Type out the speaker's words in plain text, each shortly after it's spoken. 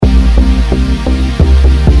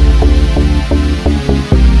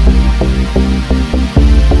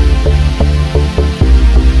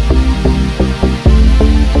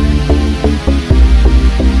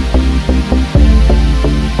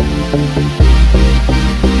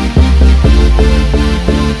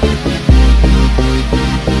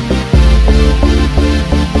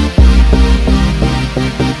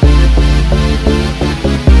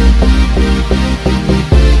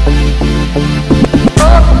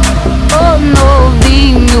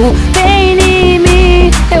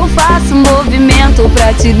faço movimento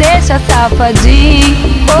pra te deixar safadinho.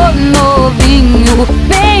 Ô novinho,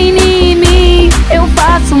 vem em mim. Eu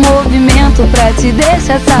faço movimento pra te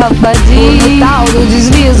deixar safadinho. No tal do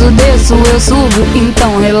deslizo, desço, eu subo.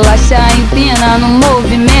 Então relaxa, empina no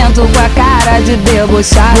movimento com a cara de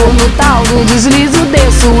debochado. No tal do deslizo,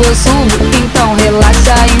 desço, eu subo. Então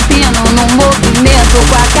relaxa, empino no movimento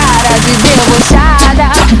com a cara de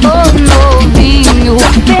debochada. Ô novinho,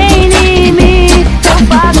 vem em mim. Eu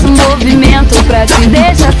faço movimento pra te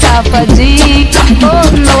deixar safadinho. Ô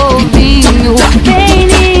novinho, vem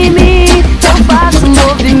em mim. Eu faço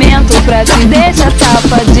movimento pra te deixar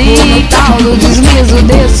safadinho. No tal do deslizo,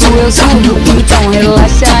 desço, eu subo. Então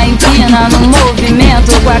relaxa, empina no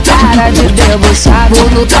movimento com a cara de debochado.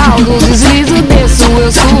 No tal do deslizo, desço,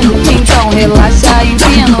 eu subo. Então relaxa,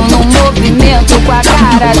 empino no movimento com a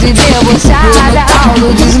cara de debochada. No tal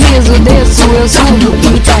do deslizo, desço, eu subo.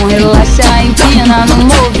 Então relaxa, empina no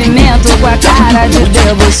movimento com a cara de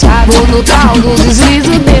debochado. No tal do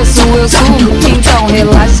deslizo, desço, eu subo. Então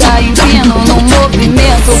relaxa, empino no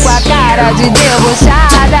movimento com a cara de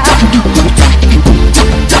debochada.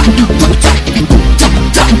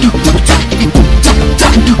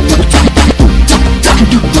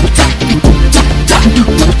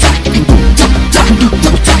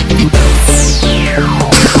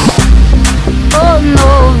 Ô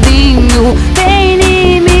novinho, vem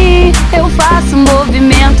em mim. Eu faço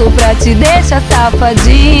movimento pra te deixar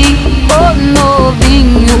safadinho. Ô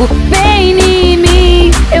novinho, vem em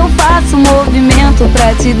mim. Eu faço movimento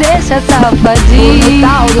pra te deixar safadinho. No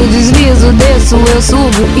tal do deslizo, desço, eu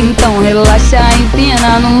subo. Então relaxa,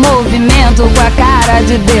 empina no movimento com a cara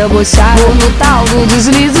de debochado. No tal do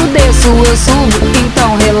deslizo, desço, eu subo.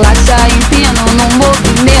 Então relaxa, empino no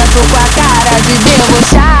movimento com a cara de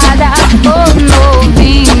debochada. Ô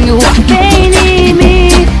novinho, vem em mim.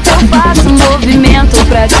 Eu faço movimento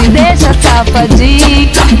pra te deixar safadinho.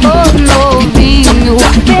 Ô novinho,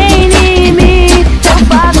 vem em mim. Eu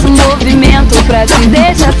faço movimento pra te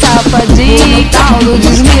deixar safadinho. No tal do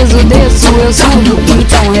deslizo, desço, eu subo.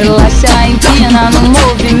 Então relaxa, empina no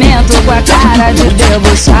movimento com a cara de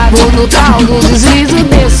debochado. No tal do deslizo,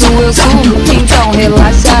 desço, eu subo. Então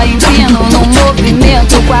relaxa, empino no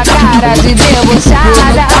movimento com a cara de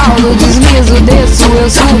debochada. No tal do deslizo, desço, eu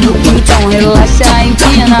subo. Então relaxa,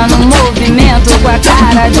 empina no movimento com a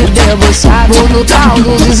cara de debochado. No tal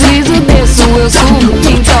do deslizo, desço, eu subo.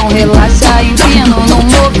 Então relaxa, empino no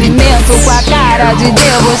movimento com a cara de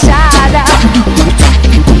debochado.